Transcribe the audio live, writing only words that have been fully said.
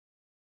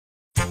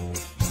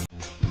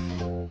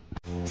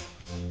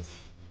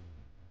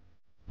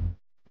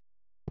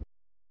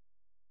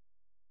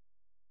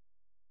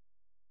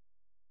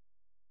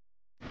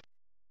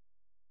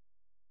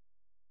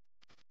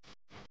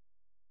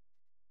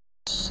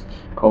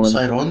Coming.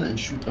 Side on and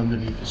shoot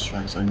underneath his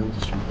tracks. I know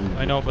this from playing.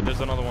 I know, but there's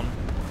another one.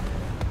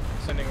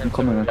 Sending her I'm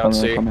coming, I'm to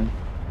coming, I'm coming.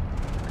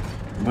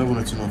 You might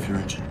want to turn off your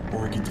engine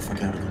or get the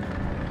fuck out of there.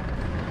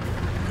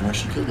 You can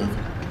actually kill them.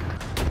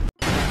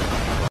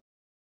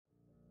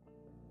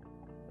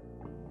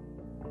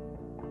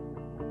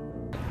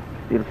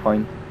 You're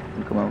fine.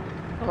 You come out.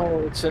 Oh,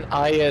 it's an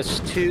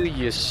IS-2,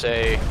 you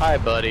say. Hi,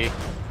 buddy.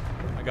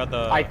 I got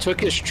the. I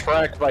took his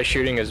track by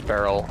shooting his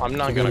barrel. I'm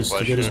not gonna question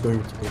To get his it.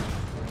 barrel.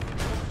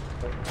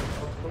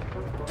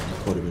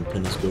 Caught him in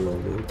pin his barrel,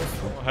 bro. What the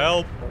fuck? Oh,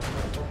 help!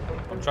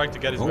 I'm trying to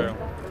get his barrel.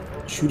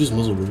 Shoot his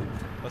muzzle, bro.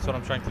 That's what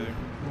I'm trying to do.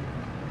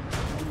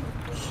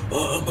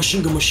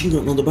 Machine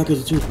gun on the back of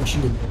the turret,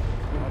 machine gun.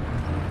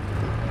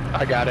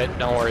 I got it.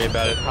 Don't worry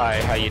about it.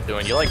 Hi, how you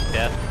doing? You like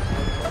death?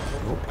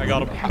 I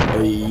got him.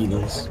 Hey,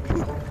 nice.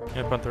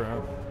 Yeah, Panther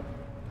out.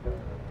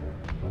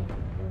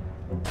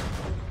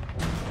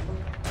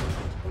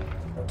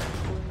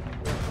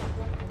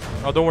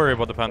 Oh, don't worry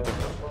about the Panther.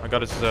 I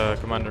got his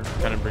commander,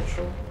 cannon breach.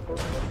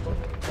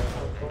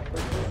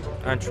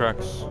 And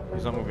tracks.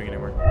 He's not moving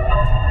anywhere.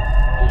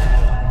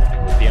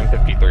 The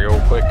M53 real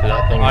quick, cause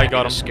that thing I might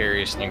got be him. the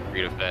scariest thing for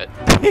you to vet.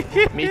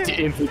 Meet the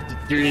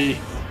M53.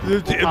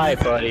 Hi,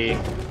 buddy.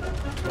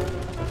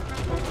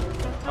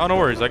 Oh, no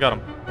worries, I got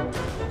him.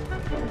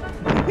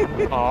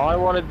 Oh, I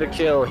wanted the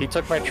kill. He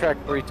took my track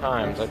 3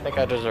 times. I think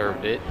I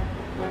deserved it.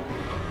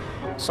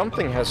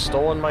 Something has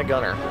stolen my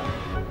gunner.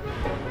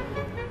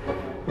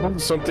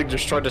 Something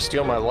just tried to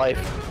steal my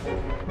life.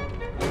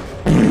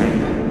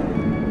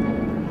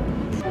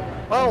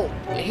 Well,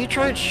 he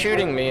tried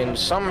shooting me and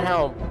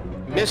somehow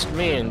missed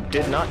me and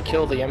did not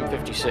kill the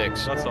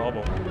M56. That's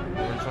awful.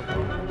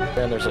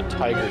 Then there's a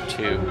Tiger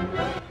 2.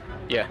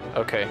 Yeah,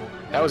 okay.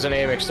 That was an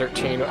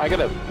AMX-13. I got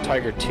a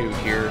Tiger 2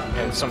 here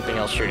and something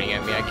else shooting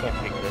at me. I can't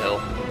pick the hill.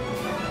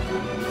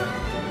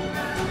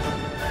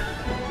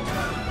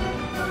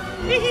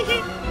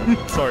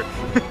 Sorry.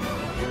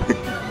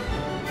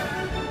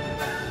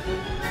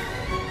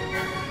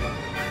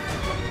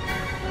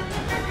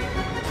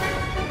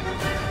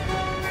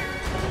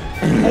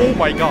 Oh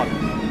my god.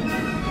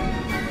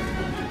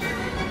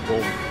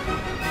 Boom.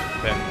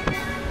 Ben.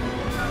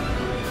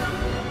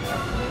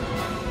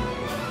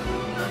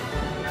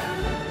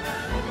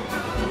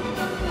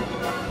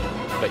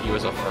 Bet you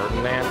was a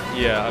Ferdinand?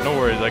 Yeah, no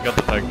worries, I got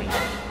the technique.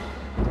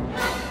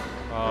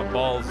 Balls. All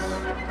balls,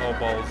 all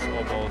balls,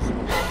 all balls.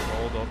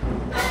 Hold up.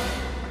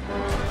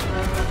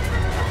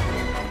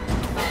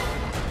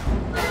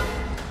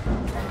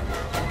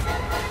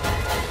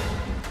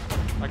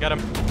 I got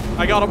him.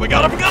 I got him, I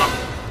got him, I got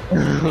him!